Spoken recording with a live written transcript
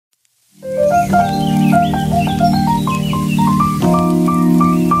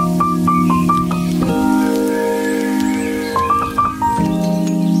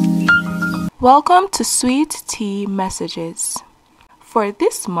Welcome to Sweet Tea Messages. For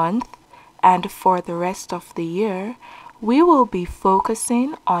this month and for the rest of the year, we will be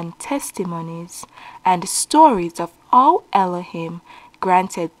focusing on testimonies and stories of how Elohim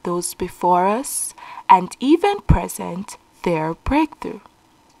granted those before us and even present their breakthrough.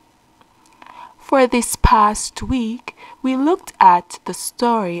 For this past week, we looked at the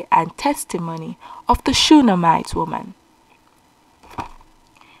story and testimony of the Shu-nam-mite woman.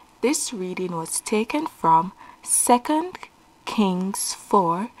 This reading was taken from 2 Kings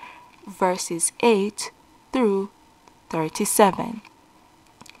 4, verses 8 through 37.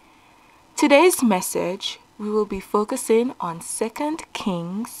 Today's message, we will be focusing on 2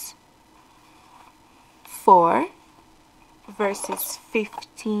 Kings 4, verses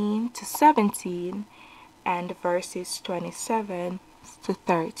 15 to 17 and verses 27 to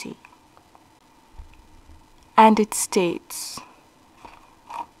 30. And it states,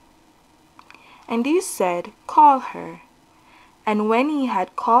 "And he said, 'Call her.' And when he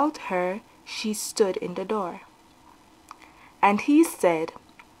had called her, she stood in the door. And he said,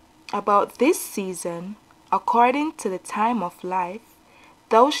 'About this season, according to the time of life,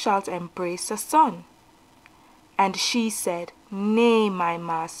 thou shalt embrace a son.' And she said, 'Nay, my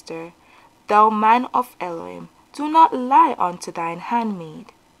master, thou man of Elohim, do not lie unto thine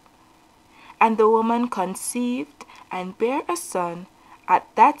handmaid.' And the woman conceived and bare a son at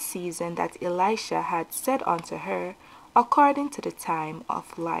that season that Elisha had said unto her, according to the time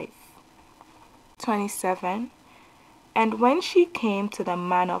of life." 27. And when she came to the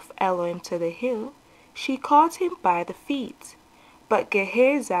man of Elohim to the hill, she caught him by the feet. But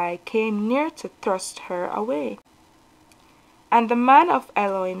Gehazi came near to thrust her away. And the man of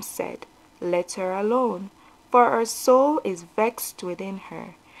Elohim said, "Let her alone, for her soul is vexed within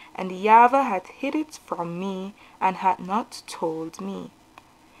her, and Yahweh hath hid it from me, and hath not told me."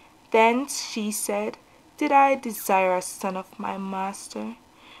 Then she said, "Did I desire a son of my master?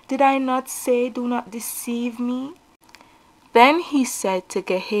 Did I not say, 'Do not deceive me'?" Then he said to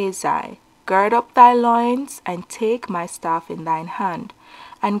Gehazi, "Gird up thy loins, and take my staff in thine hand,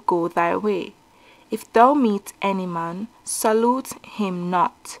 and go thy way. If thou meet any man, salute him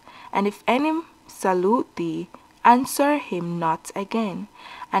not, and if any salute thee, answer him not again,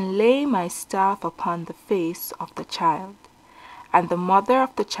 and lay my staff upon the face of the child." And the mother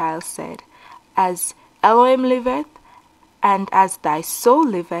of the child said, "As Elohim liveth, and as thy soul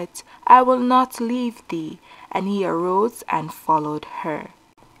liveth, I will not leave thee." And he arose and followed her.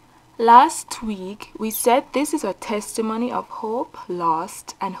 Last week, we said this is a testimony of hope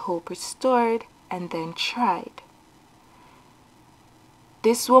lost and hope restored and then tried.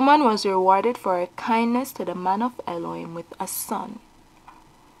 This woman was rewarded for her kindness to the man of Elohim with a son.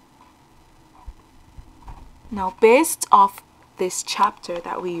 Now, based off this chapter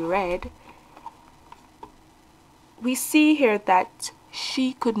that we read, we see here that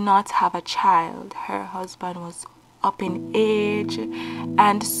she could not have a child. Her husband was up in age,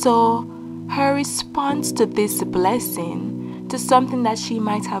 and so her response to this blessing, to something that she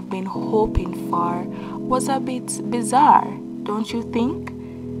might have been hoping for, was a bit bizarre, don't you think?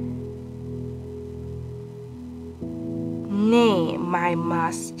 "Nay, my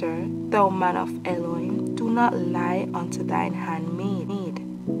master, thou man of Elohim, do not lie unto thine handmaid."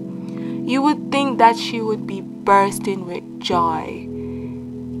 You would think that she would be bursting with joy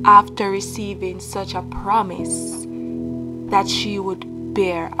after receiving such a promise that she would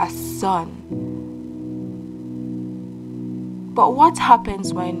bear a son. But what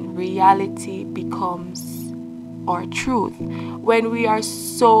happens when reality becomes our truth? When we are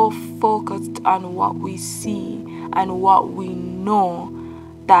so focused on what we see and what we know,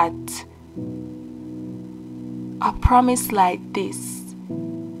 that a promise like this,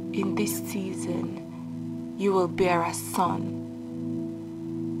 in this season, you will bear a son,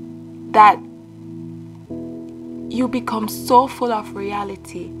 that you become so full of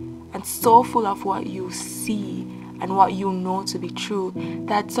reality and so full of what you see and what you know to be true,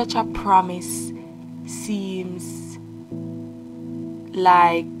 that such a promise seems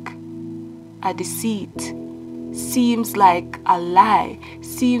like a deceit, seems like a lie,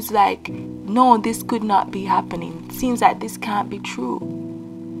 seems like, no, this could not be happening, seems like this can't be true.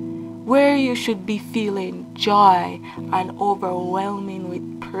 Where you should be feeling joy and overwhelming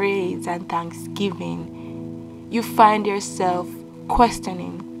with praise and thanksgiving, you find yourself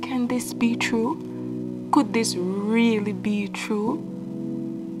questioning, can this be true? Could this really be true?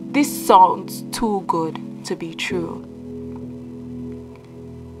 This sounds too good to be true.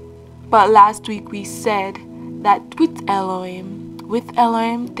 But last week we said that with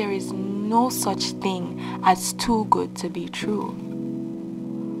Elohim, there is no such thing as too good to be true.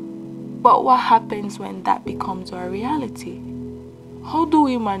 But what happens when that becomes our reality? How do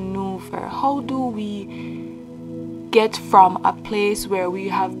we maneuver? How do we get from a place where we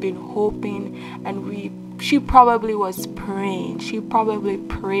have been hoping, and she probably was praying, she probably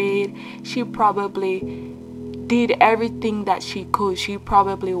prayed, she probably did everything that she could, she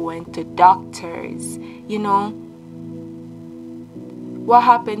probably went to doctors, What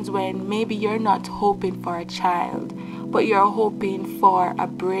happens when maybe you're not hoping for a child, but you're hoping for a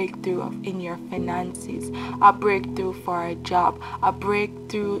breakthrough in your finances, a breakthrough for a job, a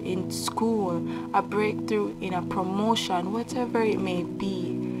breakthrough in school, a breakthrough in a promotion, whatever it may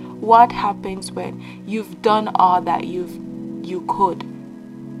be? What happens when you've done all that you could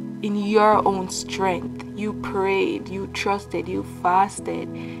in your own strength? You prayed, you trusted, you fasted,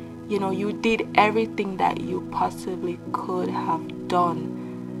 you did everything that you possibly could have done.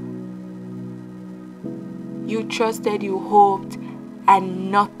 You trusted, you hoped,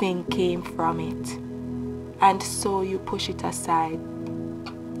 and nothing came from it. And so you push it aside.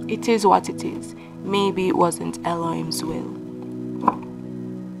 It is what it is. Maybe it wasn't Elohim's will.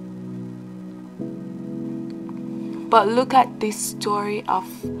 But look at this story of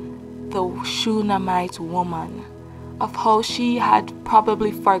the Shu-nam-mite woman, of how she had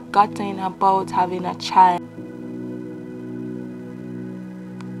probably forgotten about having a child,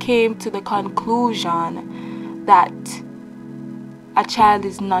 came to the conclusion that a child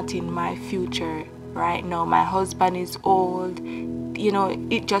is not in my future right now. My husband is old,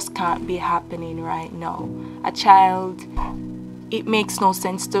 it just can't be happening right now. A child, it makes no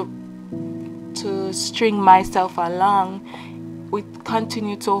sense to string myself along. We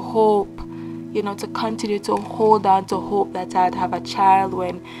continue to hope, to continue to hold on to hope that I'd have a child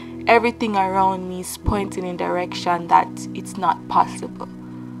when everything around me is pointing in direction that it's not possible.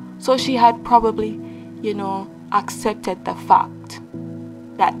 So she had probably, accepted the fact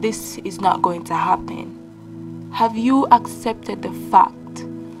that this is not going to happen. Have you accepted the fact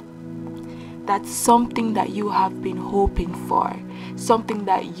that something that you have been hoping for, something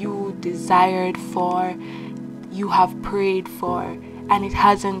that you desired for, you have prayed for, and it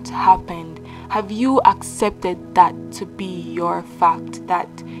hasn't happened? Have you accepted that to be your fact, that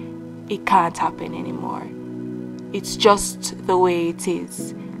it can't happen anymore? It's just the way it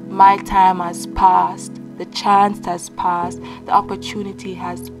is. My time has passed, the chance has passed, the opportunity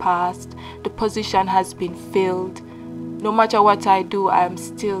has passed, the position has been filled. No matter what I do, I am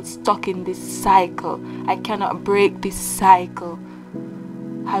still stuck in this cycle. I cannot break this cycle.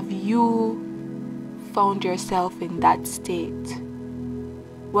 Have you found yourself in that state?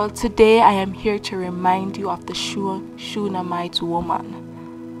 Well, today I am here to remind you of the Shu-nam-mite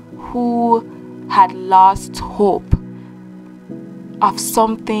woman who had lost hope of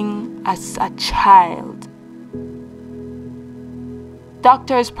something as a child.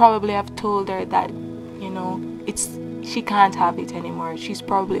 Doctors probably have told her that, she can't have it anymore. She's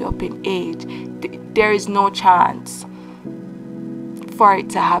probably up in age. There is no chance for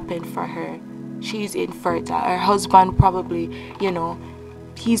it to happen for her. She's infertile. Her husband probably,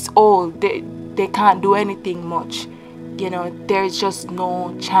 he's old. They can't do anything much. There's just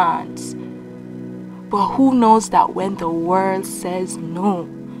no chance. But who knows that when the world says no,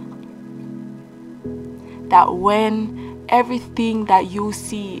 that when everything that you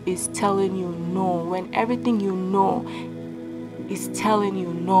see is telling you no, when everything you know is telling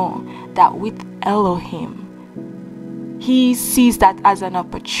you no, that with Elohim, He sees that as an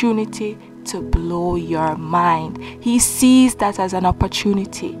opportunity to blow your mind. He sees that as an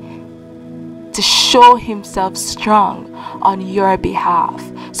opportunity to show Himself strong on your behalf.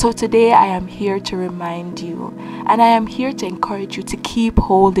 So today I am here to remind you, and I am here to encourage you to keep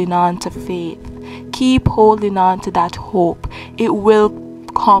holding on to faith. Keep holding on to that hope. It will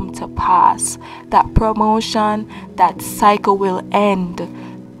come to pass. That promotion, that cycle will end.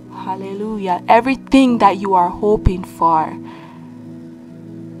 Hallelujah. Everything that you are hoping for,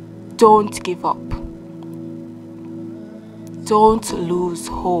 don't give up. Don't lose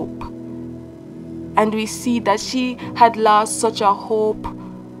hope. And we see that she had lost such a hope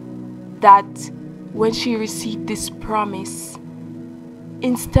that when she received this promise,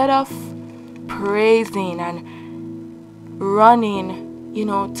 instead of praising and running,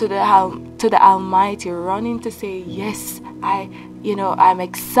 to the Almighty, running to say, yes, I'm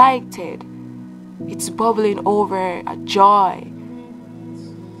excited. It's bubbling over a joy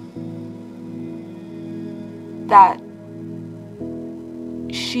that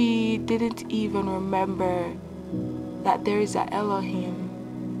she didn't even remember that there is an Elohim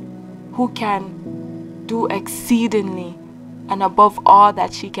who can do exceedingly and above all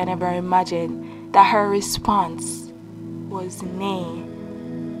that she can ever imagine. That her response was nay.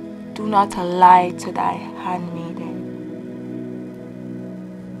 Do not lie to thy handmaiden.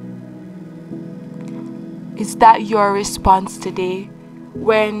 Is that your response today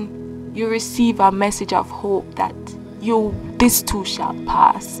when you receive a message of hope that this too shall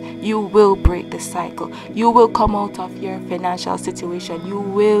pass? You will break the cycle. You will come out of your financial situation. You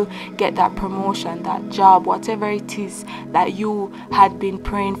will get that promotion, that job, whatever it is that you had been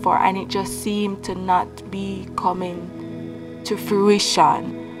praying for, and it just seemed to not be coming to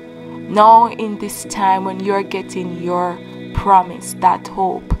fruition. Now in this time when you're getting your promise, that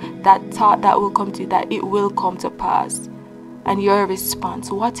hope, that thought that will come to you, that it will come to pass, and your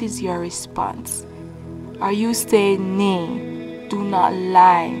response, what is your response? Are you saying, nay, do not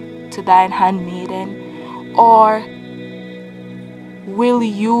lie to thine handmaiden? Or will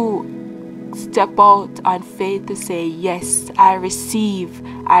you step out on faith to say, yes, I receive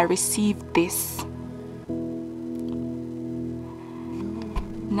this?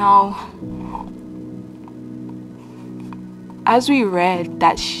 Now, as we read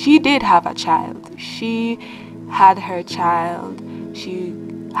that she did have a child, she had her child, she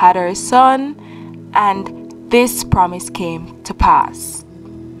had her son, and this promise came to pass.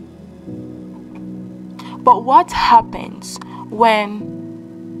 But what happens when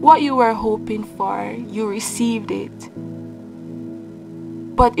what you were hoping for, you received it,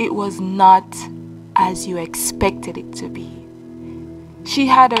 but it was not as you expected it to be? She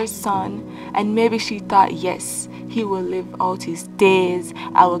had her son, and maybe she thought, yes, he will live out his days.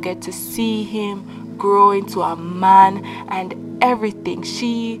 I will get to see him grow into a man and everything.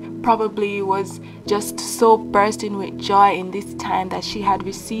 She probably was just so bursting with joy in this time that she had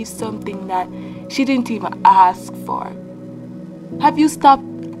received something that she didn't even ask for. Have you stopped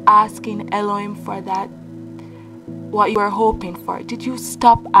asking Elohim for that? What you were hoping for? Did you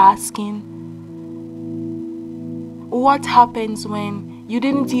stop asking? What happens when you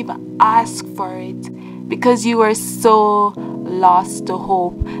didn't even ask for it because you were so lost to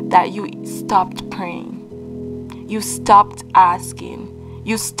hope that you stopped praying? You stopped asking.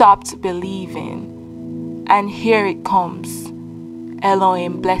 You stopped believing. And here it comes.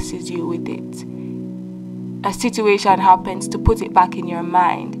 Elohim blesses you with it. A situation happens to put it back in your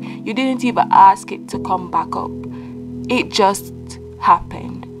mind. You didn't even ask it to come back up. It just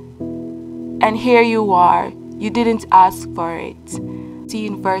happened. And here you are. You didn't ask for it. See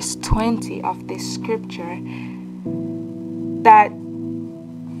in verse 20 of this scripture that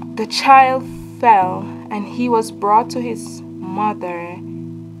the child fell and he was brought to his mother.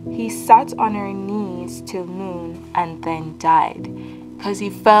 He sat on her knees till noon and then died because he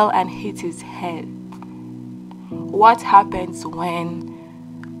fell and hit his head. What happens when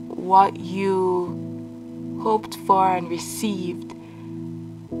what you hoped for and received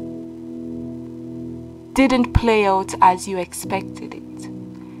didn't play out as you expected it?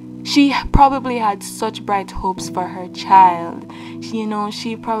 She probably had such bright hopes for her child.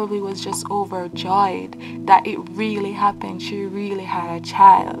 She probably was just overjoyed that it really happened. She really had a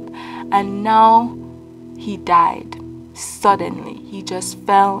child. And now he died. Suddenly, he just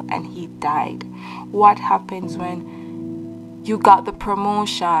fell and he died. What happens when you got the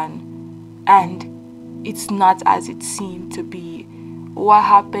promotion and it's not as it seemed to be? What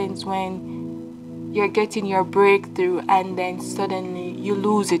happens when you're getting your breakthrough and then suddenly you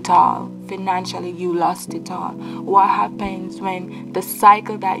lose it all? Financially, you lost it all. What happens when the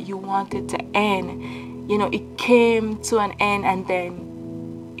cycle that you wanted to end, it came to an end and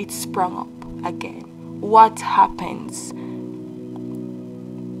then it sprung up again? What happens?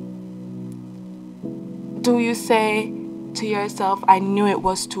 Do you say to yourself, I knew it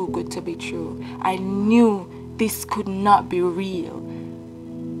was too good to be true. I knew this could not be real.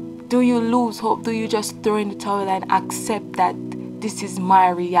 Do you lose hope? Do you just throw in the towel and accept that this is my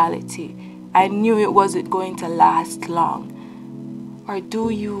reality? I knew it wasn't going to last long. Or do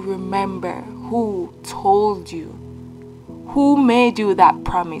you remember who told you? Who made you that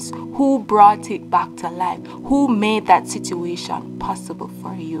promise? Who brought it back to life? Who made that situation possible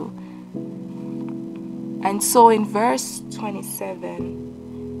for you? And so in verse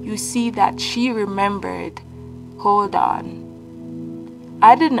 27, you see that she remembered, hold on,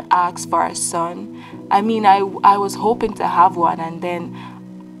 I didn't ask for a son. I was hoping to have one and then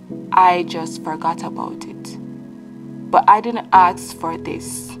I just forgot about it. But I didn't ask for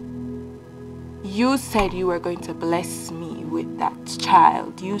this. You said you were going to bless me with that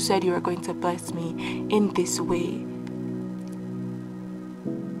child. You said you were going to bless me in this way.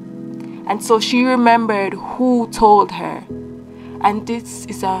 And so she remembered who told her. And this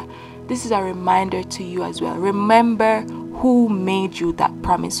is a reminder to you as well. Remember who made you that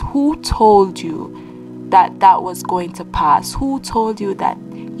promise. Who told you that that was going to pass? Who told you that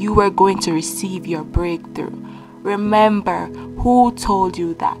you were going to receive your breakthrough. Remember who told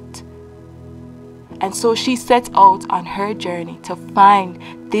you that. And so she set out on her journey to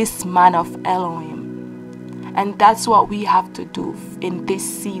find this man of Elohim. And that's what we have to do in this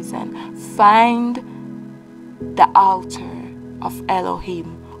season. Find the altar of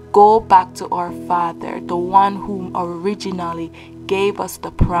Elohim. Go back to our Father, the one whom originally gave us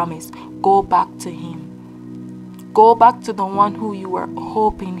the promise. Go back to him. Go back to the one who you were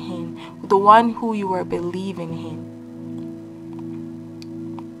hoping in, the one who you were believing in.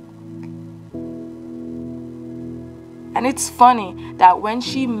 And it's funny that when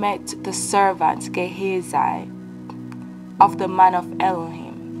she met the servant Gehazi of the man of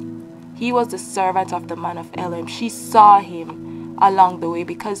Elohim, he was the servant of the man of Elohim. She saw him along the way,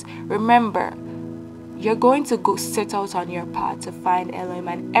 because remember, you're going to go set out on your path to find Elohim,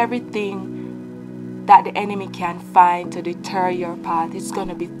 and everything that the enemy can find to deter your path is going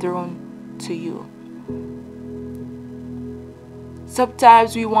to be thrown to you.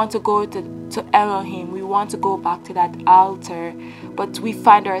 Sometimes we want to go to Elohim, we want to go back to that altar, but we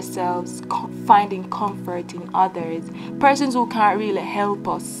find ourselves finding comfort in others, persons who can't really help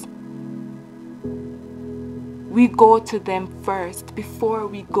us. We go to them first before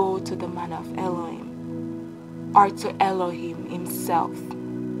we go to the man of Elohim or to Elohim himself.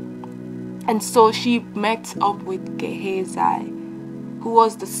 And so she met up with Gehazi, who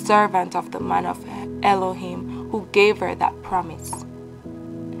was the servant of the man of Elohim, who gave her that promise.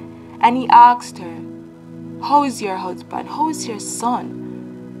 And he asked her, how is your husband? How is your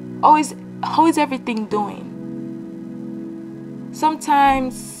son? How is everything doing?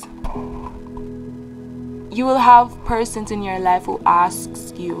 Sometimes you will have persons in your life who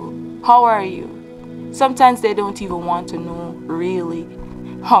asks you, how are you? Sometimes they don't even want to know really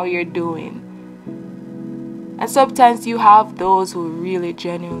how you're doing. And sometimes you have those who really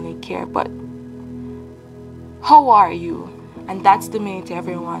genuinely care, but how are you? And that's the minute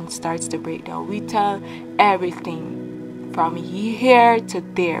everyone starts to break down. We tell everything from here to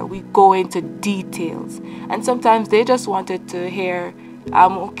there. We go into details. And sometimes they just wanted to hear,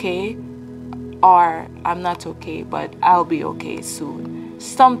 I'm okay, or I'm not okay, but I'll be okay soon.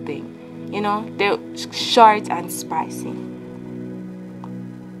 Something, they're short and spicy.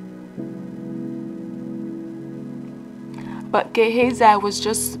 But Gehazi was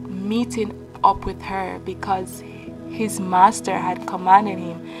just meeting up with her because his master had commanded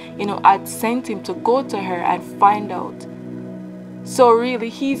him, had sent him to go to her and find out. So really,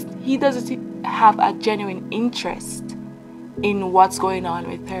 he doesn't have a genuine interest in what's going on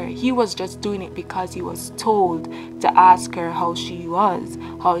with her. He was just doing it because he was told to ask her how she was,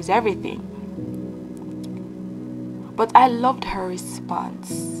 how is everything. But I loved her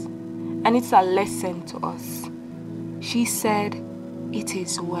response, and it's a lesson to us. She said, it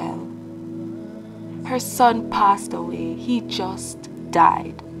is well. Her son passed away. He just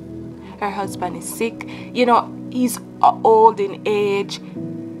died. Her husband is sick. He's old in age.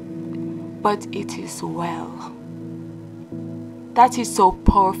 But it is well. That is so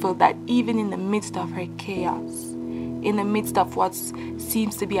powerful, that even in the midst of her chaos, in the midst of what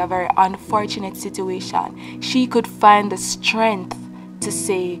seems to be a very unfortunate situation, she could find the strength to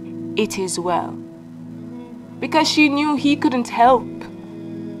say, it is well. Because she knew he couldn't help.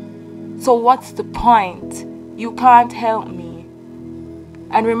 So what's the point? You can't help me.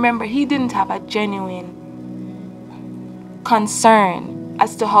 And remember, he didn't have a genuine concern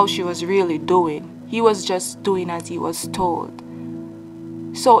as to how she was really doing. He was just doing as he was told.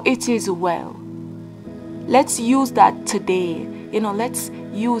 So it is well. Let's use that today. Let's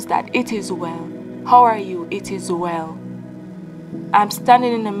use that. It is well. How are you? It is well. I'm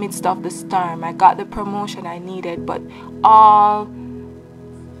standing in the midst of the storm. I got the promotion I needed, but all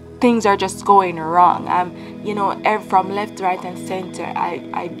things are just going wrong. I'm, from left, right, and center.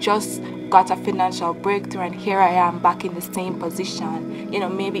 I just got a financial breakthrough, and here I am back in the same position,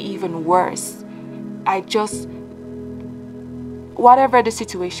 maybe even worse. Whatever the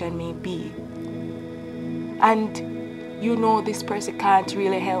situation may be. And this person can't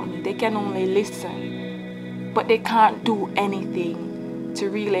really help me. They can only listen. But they can't do anything to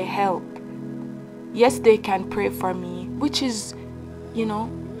really help. Yes, they can pray for me, which is,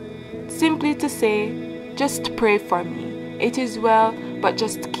 simply to say, just pray for me. It is well, but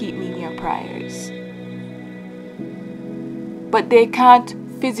just keep me in your prayers. But they can't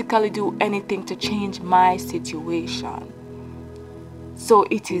physically do anything to change my situation. So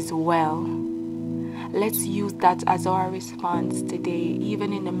it is well. Let's use that as our response today,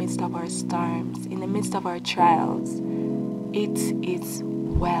 even in the midst of our storms, in the midst of our trials. It is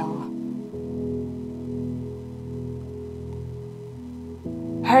well.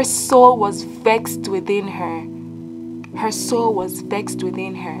 Her soul was vexed within her. Her soul was vexed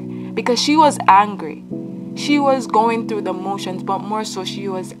within her because she was angry. She was going through the motions, but more so she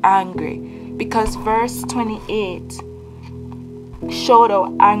was angry because verse 28 showed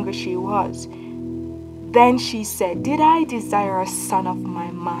how angry she was. Then she said, "Did I desire a son of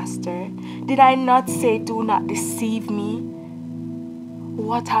my master? Did I not say, do not deceive me?"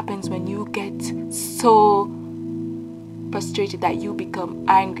 What happens when you get so frustrated that you become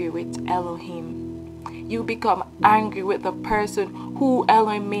angry with Elohim? You become angry with the person who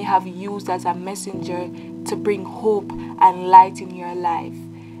Elohim may have used as a messenger to bring hope and light in your life.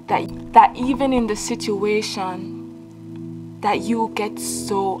 That even in the situation that you get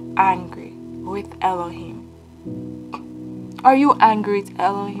so angry with Elohim. Are you angry with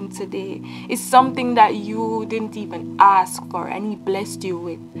Elohim today? It's something that you didn't even ask for and he blessed you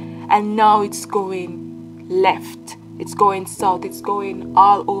with. And now it's going left. It's going south. It's going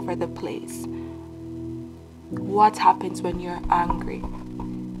all over the place. What happens when you're angry?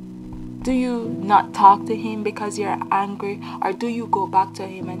 Do you not talk to him because you're angry? Or do you go back to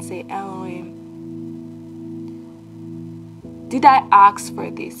him and say, "Elohim, did I ask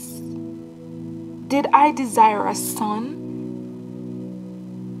for this? Did I desire a son?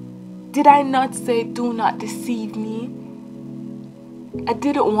 Did I not say, do not deceive me? I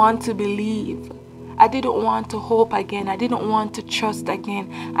didn't want to believe. I didn't want to hope again. I didn't want to trust again.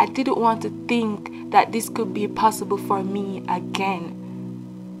 I didn't want to think that this could be possible for me again.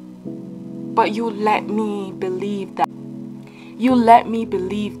 But you let me believe that. You let me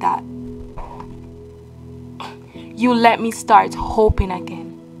believe that. You let me start hoping again."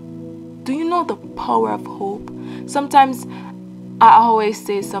 Do you know the power of hope? Sometimes I always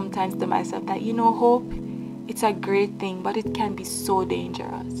say sometimes to myself that, hope, it's a great thing, but it can be so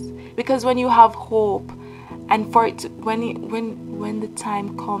dangerous. Because when you have hope and for it to, when the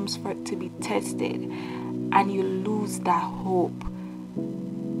time comes for it to be tested and you lose that hope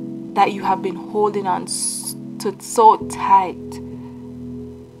that you have been holding on to so tight,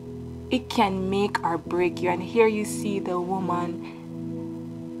 it can make or break you. And here you see the woman,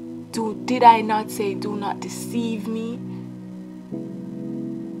 did I not say, do not deceive me?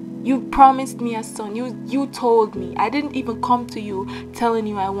 You promised me a son. You told me. I didn't even come to you telling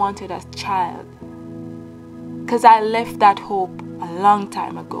you I wanted a child. Because I left that hope a long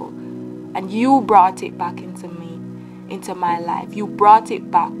time ago. And you brought it back into me, into my life. You brought it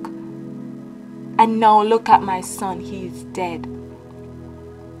back. And now look at my son. He is dead.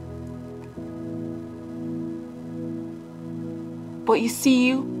 But you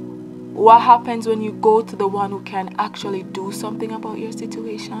see, what happens when you go to the one who can actually do something about your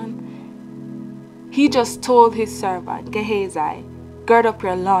situation? He just told his servant, Gehazi, "Gird up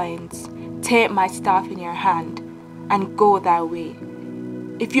your loins, take my staff in your hand, and go thy way.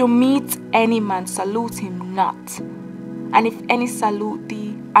 If you meet any man, salute him not. And if any salute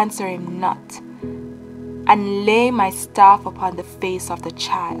thee, answer him not. And lay my staff upon the face of the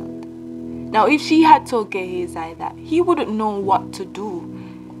child." Now, if she had told Gehazi that, he wouldn't know what to do.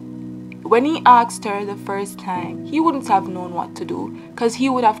 When he asked her the first time, he wouldn't have known what to do, because he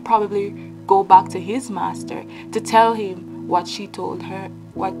would have probably go back to his master to tell him what she told her,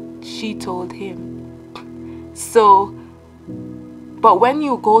 what she told him. So, but when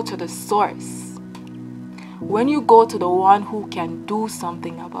you go to the source, when you go to the one who can do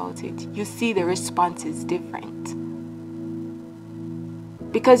something about it, you see the response is different.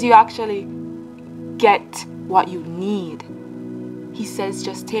 Because you actually get what you need. He says,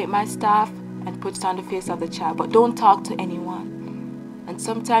 just take my staff and put it on the face of the child, but don't talk to anyone. And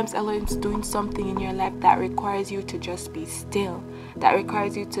sometimes Elohim's doing something in your life that requires you to just be still. That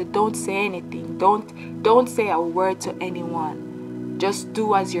requires you to don't say anything. Don't say a word to anyone. Just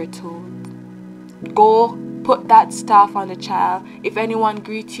do as you're told. Go put that staff on the child. If anyone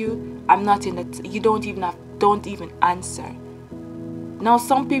greets you, I'm not in it. You don't even answer. Now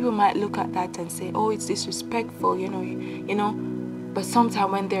some people might look at that and say, "Oh, it's disrespectful, you know." But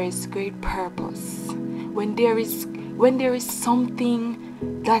sometimes when there is great purpose, when there is something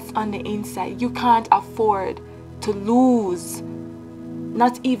that's on the inside, you can't afford to lose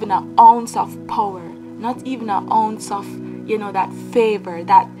not even an ounce of power, not even an ounce of, that favor,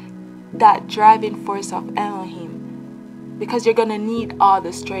 that driving force of Elohim. Because you're gonna need all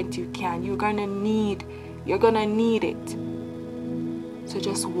the strength you can. You're gonna need it. So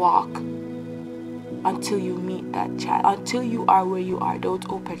just walk until you meet that child. Until you are where you are, don't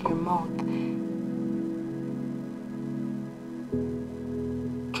open your mouth.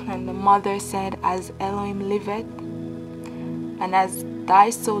 And the mother said, "As Elohim liveth, and as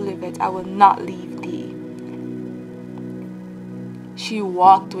thy soul liveth, I will not leave thee." she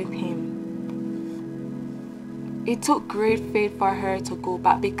walked with him. It took great faith for her to go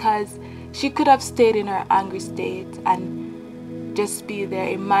back, because she could have stayed in her angry state and just be there.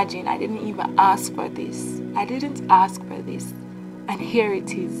 Imagine, I didn't even ask for this. I didn't ask for this. And here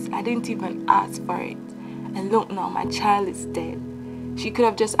it is. I didn't even ask for it. And look now, my child is dead. She could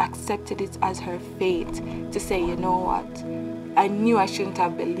have just accepted it as her fate to say, you know what? I knew I shouldn't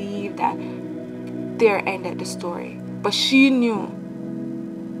have believed that. There ended the story. But she knew,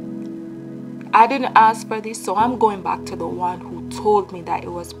 I didn't ask for this, so I'm going back to the one who told me that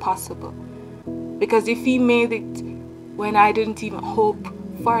it was possible. Because if he made it when I didn't even hope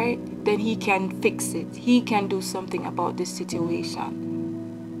for it, then he can fix it. He can do something about this situation.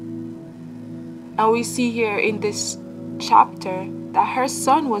 And we see here in this chapter that her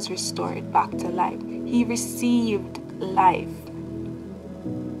son was restored back to life. He received life.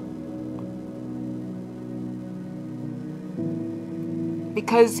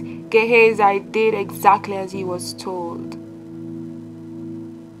 Because Gehazi did exactly as he was told.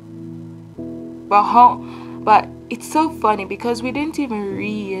 But it's so funny because we didn't even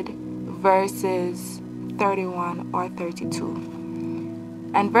read verses 31 or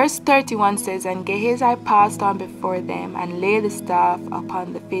 32. And verse 31 says, And Gehazi passed on before them and laid the staff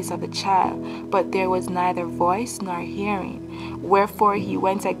upon the face of the child, but there was neither voice nor hearing. Wherefore he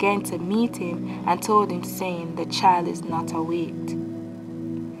went again to meet him and told him, saying, The child is not awake.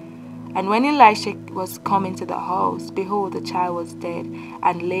 And when Elisha was come into the house, behold, the child was dead,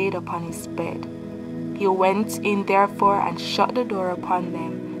 and laid upon his bed. He went in therefore and shut the door upon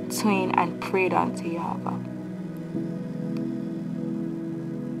them twain, and prayed unto Yahweh.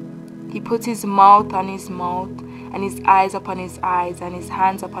 He put his mouth on his mouth, and his eyes upon his eyes, and his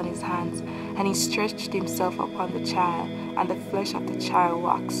hands upon his hands, and he stretched himself upon the child, and the flesh of the child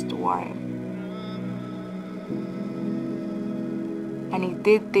waxed warm. And he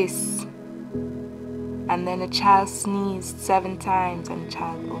did this, and then the child sneezed 7 times, and the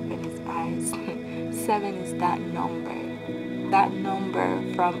child opened his eyes. 7 is that number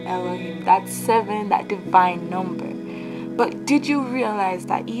from Elohim, that 7, that divine number. But did you realize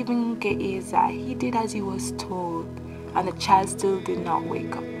that even Gehazi, he did as he was told, and the child still did not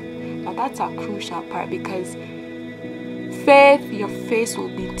wake up? Now that's a crucial part, because faith, your faith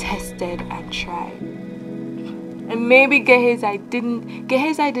will be tested and tried. And maybe Gehazi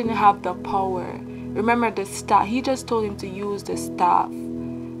didn't have the power. Remember the staff, he just told him to use the staff.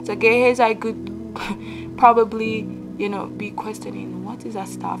 So Gehazi could probably, be questioning, what is that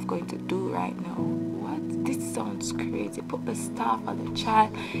staff going to do right now? What? This sounds crazy. Put the staff on the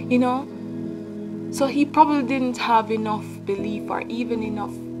child, So he probably didn't have enough belief or even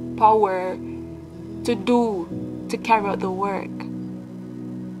enough power to carry out the work.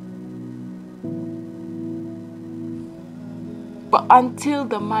 But until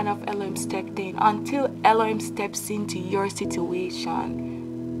the man of Elohim stepped in, until Elohim steps into your situation,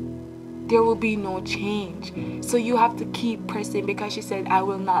 there will be no change. So you have to keep pressing, because she said, I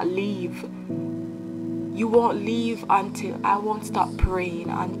will not leave. You won't leave until, I won't stop praying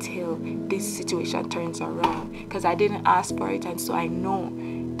until this situation turns around. Because I didn't ask for it, and so I know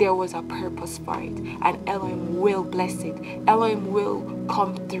there was a purpose for it. And Elohim will bless it. Elohim will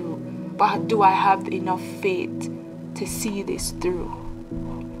come through. But do I have enough faith to see this through?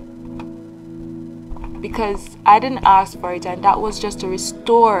 Because I didn't ask for it, and that was just to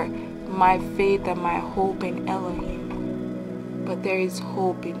restore my faith and my hope in Elohim. But there is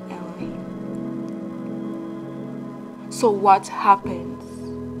hope in Elohim. So what happens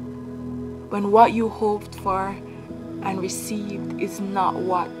when what you hoped for and received is not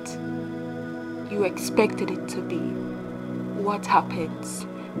what you expected it to be? What happens?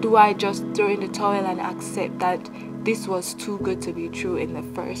 Do I just throw in the towel and accept that this was too good to be true in the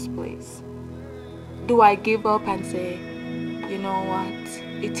first place? Do I give up and say, you know what,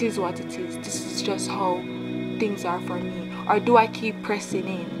 it is what it is, this is just how things are for me? Or do I keep pressing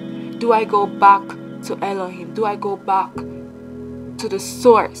in? Do I go back to Elohim? Do I go back to the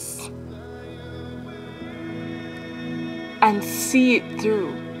source and see it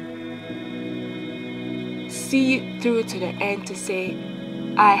through? See it through to the end to say,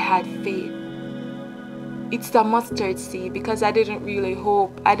 I had faith. It's the mustard seed, because I didn't really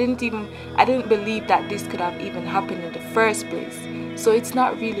hope. I didn't believe that this could have even happened in the first place. So it's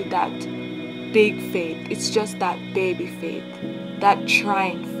not really that big faith. It's just that baby faith, that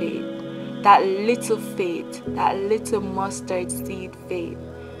trying faith, that little mustard seed faith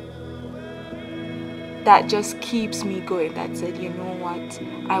that just keeps me going, that said, you know what,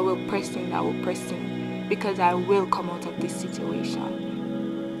 I will press in, because I will come out of this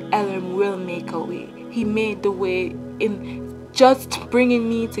situation. Elohim will make a way. He made the way in just bringing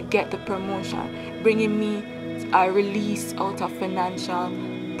me to get the promotion, bringing me a release out of financial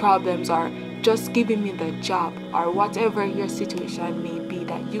problems, or just giving me the job, or whatever your situation may be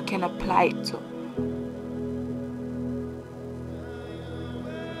that you can apply it to.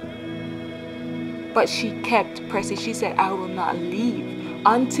 But she kept pressing. She said, I will not leave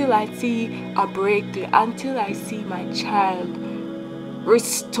until I see a breakthrough, until I see my child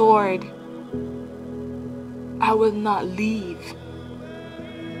restored. I will not leave.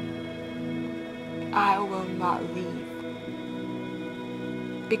 I will not leave.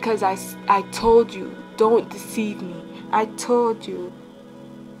 Because I told you, don't deceive me. I told you.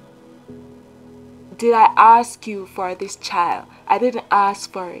 Did I ask you for this child? I didn't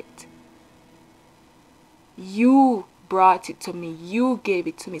ask for it. You brought it to me. You gave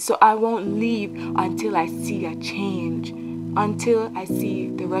it to me. So I won't leave until I see a change, until I see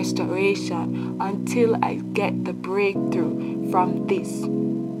the restoration, until I get the breakthrough from this.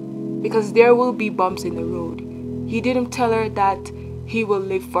 Because there will be bumps in the road. He didn't tell her that he will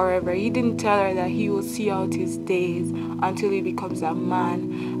live forever. He didn't tell her that he will see out his days until he becomes a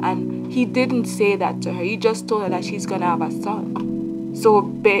man. And he didn't say that to her. He just told her that she's gonna have a son.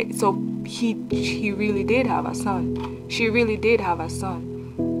 So he really did have a son. She really did have a son.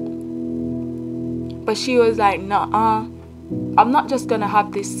 But she was like, nah, I'm not just gonna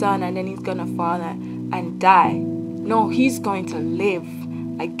have this son and then he's gonna fall and die. No, he's going to live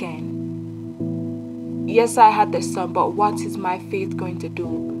again. Yes, I had the son, but what is my faith going to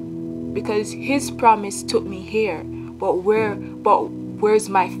do? Because his promise took me here, but where's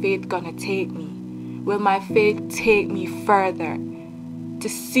my faith gonna take me? Will my faith take me further to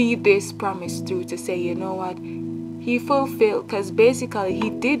see this promise through, to say, you know what, he fulfilled, because basically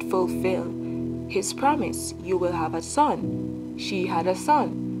he did fulfill his promise. You will have a son. She had a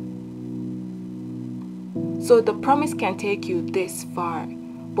son. So the promise can take you this far,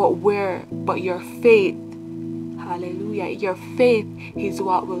 but your faith, hallelujah, your faith is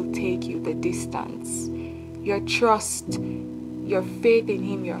what will take you the distance. Your trust, your faith in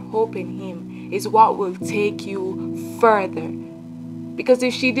him, your hope in him is what will take you further. Because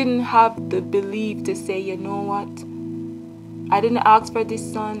if she didn't have the belief to say, you know what, I didn't ask for this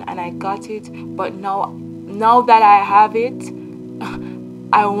son and I got it, but now that I have it,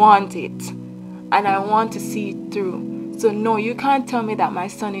 I want it. And I want to see it through. So no, you can't tell me that my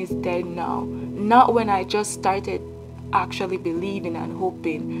son is dead now. Not when I just started actually believing and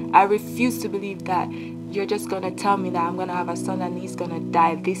hoping. I refuse to believe that you're just going to tell me that I'm going to have a son and he's going to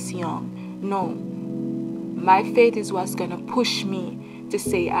die this young. No. My faith is what's going to push me to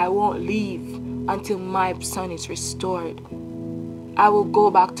say I won't leave until my son is restored. I will go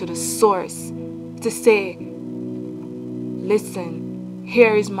back to the source to say, listen,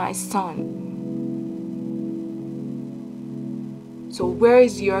 here is my son. So where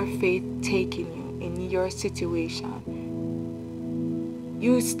is your faith taking you in your situation?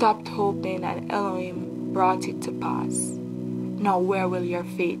 You stopped hoping and Elohim brought it to pass. Now where will your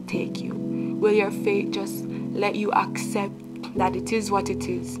faith take you? Will your faith just let you accept that it is what it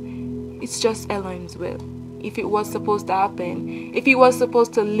is? It's just Elohim's will. If it was supposed to happen, if he was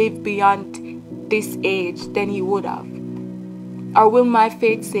supposed to live beyond this age, then he would have. Or will my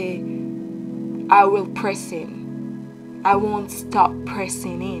faith say, I will press in. I won't stop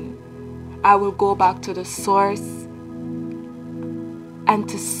pressing in. I will go back to the source and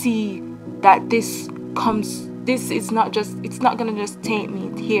to see that this is not just, it's not going to just take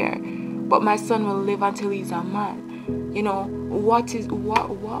me here, but my son will live until he's a man. You know, what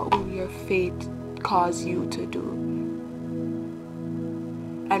will your faith cause you to do?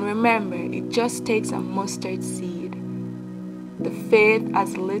 And remember, it just takes a mustard seed. The faith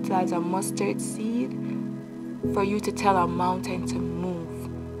as little as a mustard seed for you to tell a mountain to move.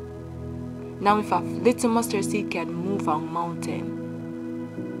 Now, if a little mustard seed can move a mountain,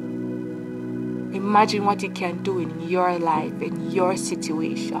 imagine what it can do in your life, in your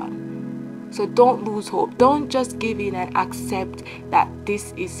situation. So don't lose hope. Don't just give in and accept that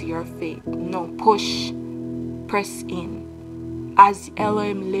this is your fate. No, push, press in. As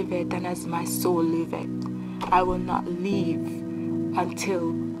Elohim liveth and as my soul liveth, I will not leave until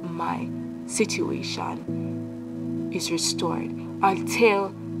my situation is restored,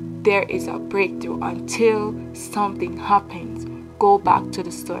 until there is a breakthrough, until something happens. Go back to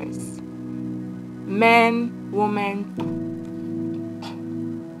the source. Men, women,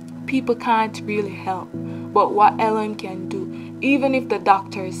 people can't really help, but what Elohim can do, even if the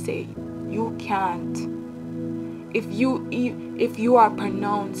doctors say you can't, if you are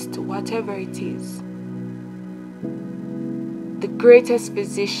pronounced whatever it is, the greatest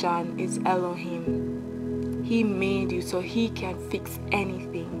physician is Elohim. He made you so He can fix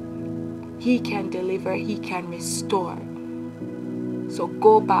anything. He can deliver, He can restore. So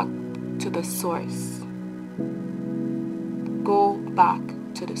go back to the source. Go back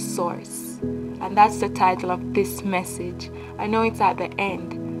to the source. And that's the title of this message. I know it's at the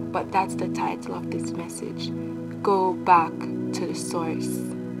end, but that's the title of this message. Go back to the source.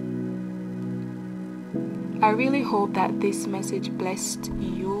 I really hope that this message blessed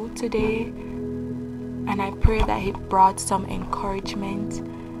you today, and I pray that it brought some encouragement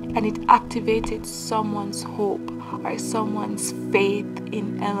and it activated someone's hope or someone's faith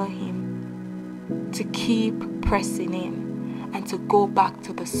in Elohim to keep pressing in and to go back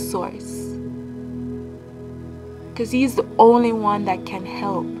to the source. Because He's the only one that can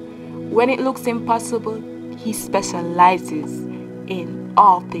help. When it looks impossible, He specializes in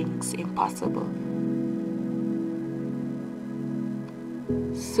all things impossible.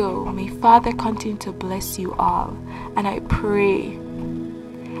 So may Father continue to bless you all. And I pray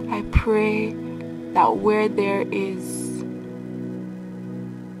that where there is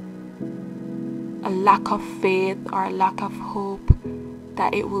a lack of faith or a lack of hope,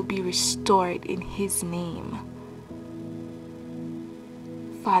 that it will be restored in His name.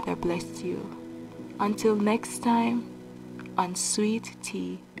 Father bless you. Until next time on Sweet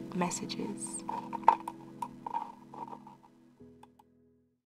Tea Messages.